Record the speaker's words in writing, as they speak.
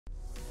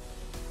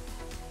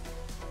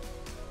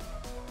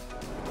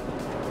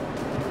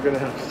We're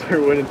gonna have to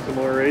start winning some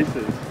more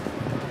races.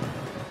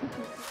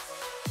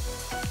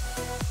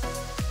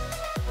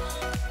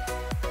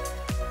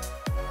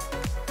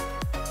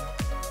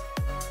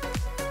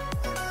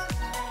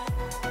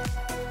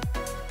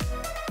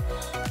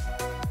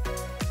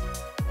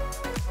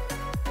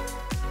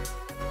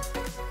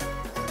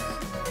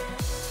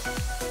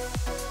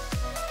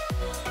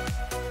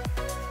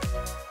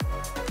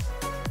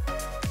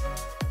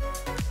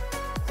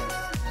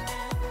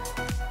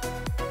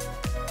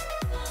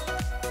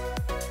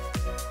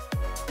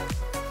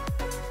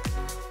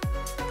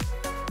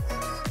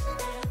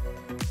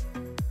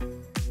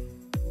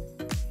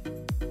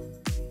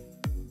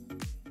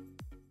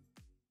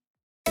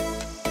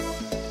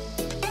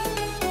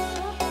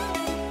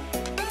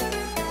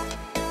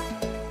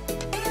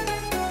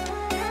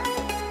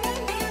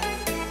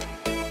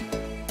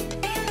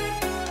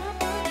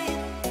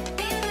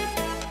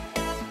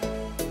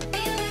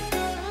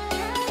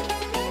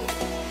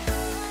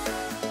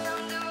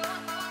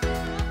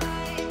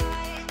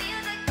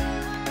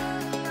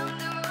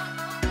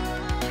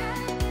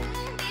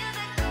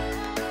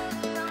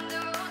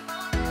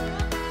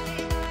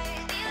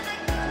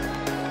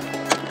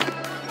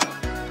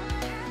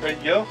 Ready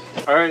to go?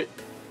 Alright,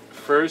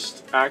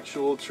 first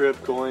actual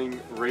trip going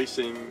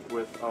racing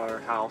with our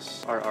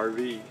house, our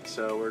RV.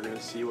 So we're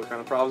gonna see what kind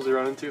of problems we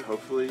run into.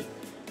 Hopefully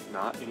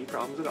not any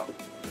problems at all.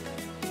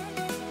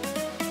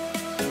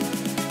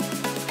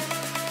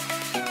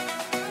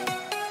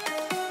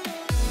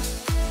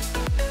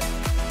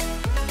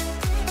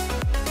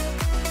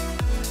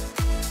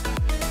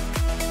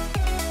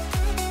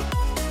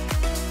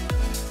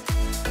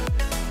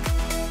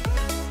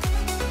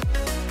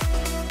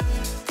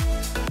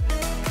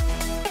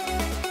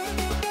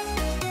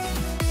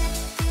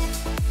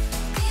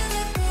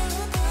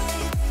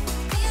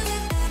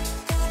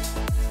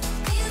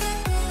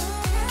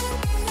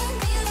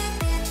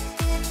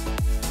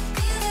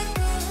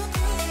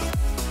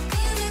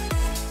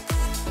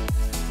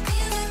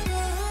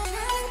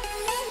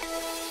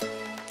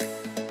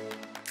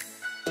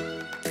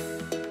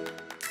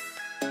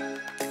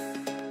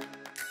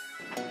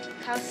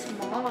 How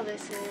small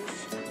this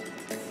is.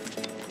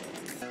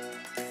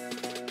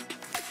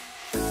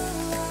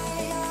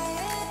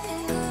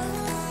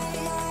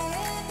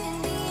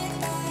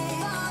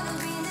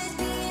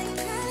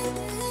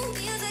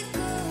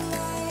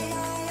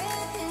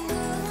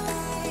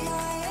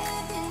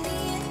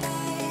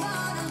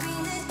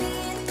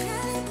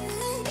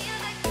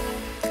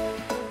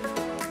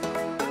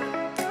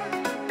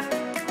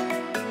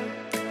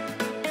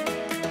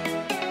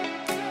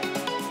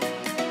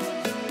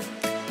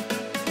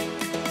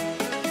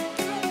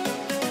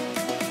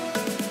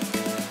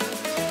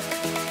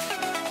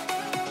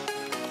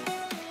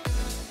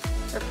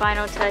 The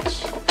final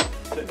touch,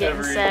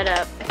 getting set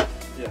up.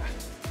 Yeah.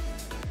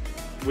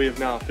 We have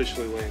now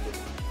officially landed.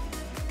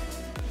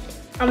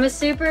 I'm a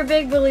super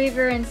big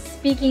believer in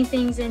speaking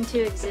things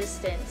into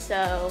existence,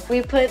 so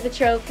we put the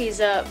trophies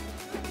up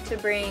to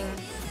bring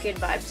good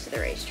vibes to the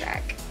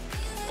racetrack.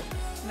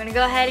 I'm gonna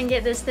go ahead and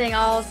get this thing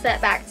all set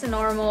back to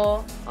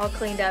normal, all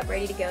cleaned up,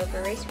 ready to go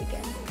for race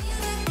weekend.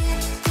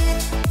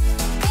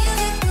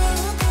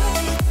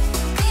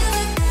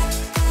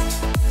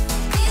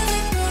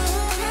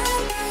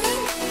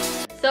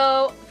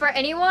 So for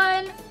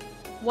anyone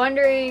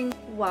wondering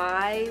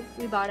why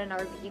we bought an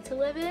RV to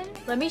live in,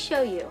 let me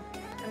show you.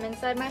 I'm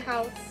inside my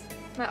house,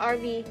 my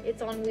RV,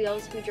 it's on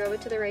wheels. We drove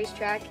it to the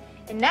racetrack.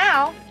 And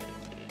now,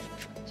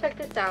 check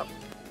this out.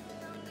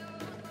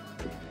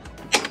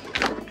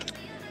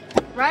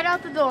 Right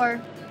out the door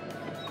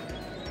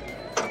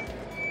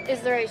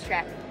is the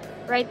racetrack,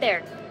 right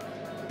there.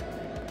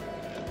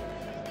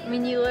 I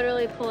mean, you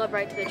literally pull up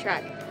right to the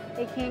track.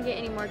 It can't get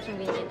any more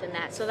convenient than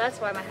that. So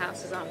that's why my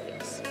house is on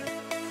wheels.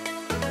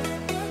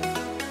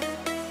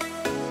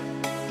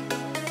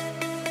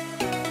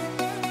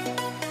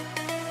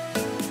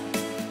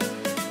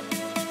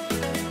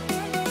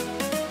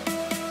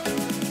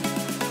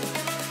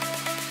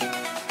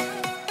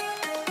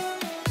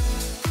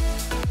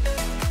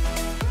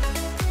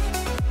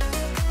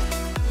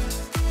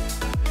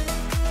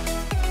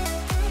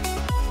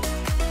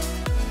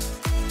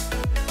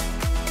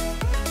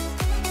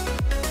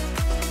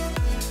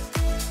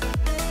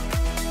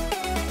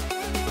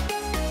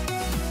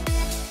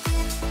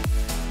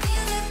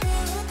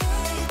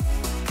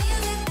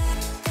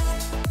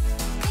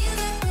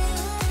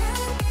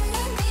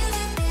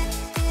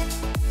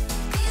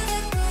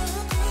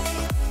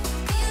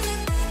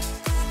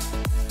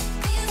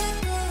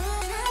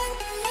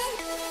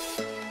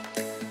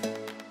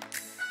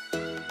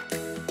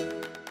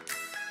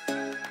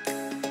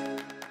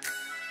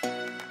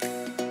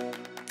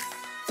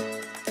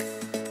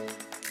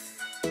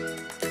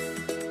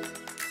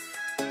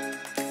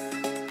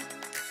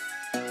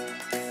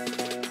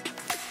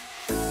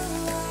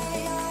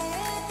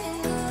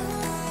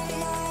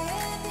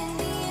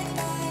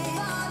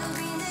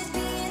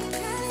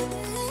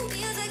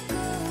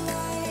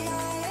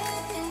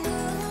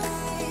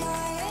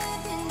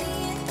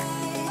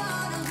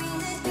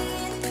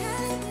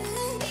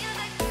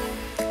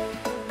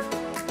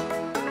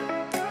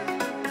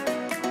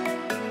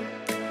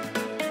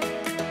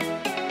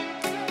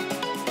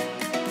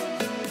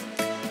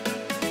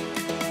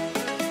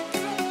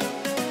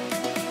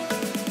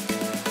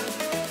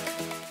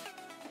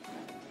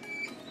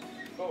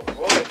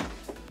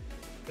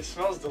 It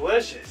smells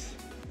delicious.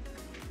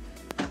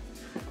 I'm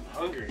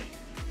hungry.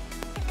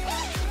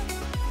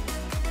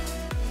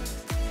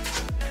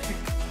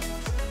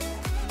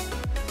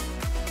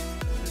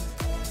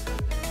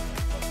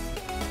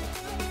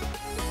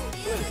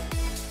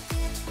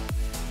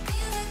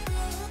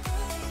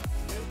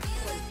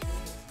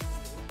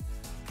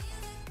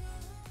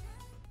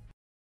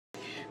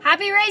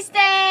 Happy race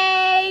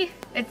day!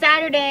 It's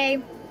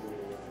Saturday.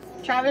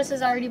 Travis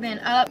has already been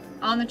up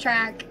on the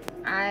track.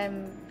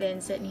 I've been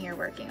sitting here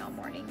working all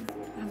morning.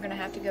 I'm gonna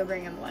have to go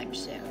bring him lunch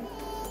soon.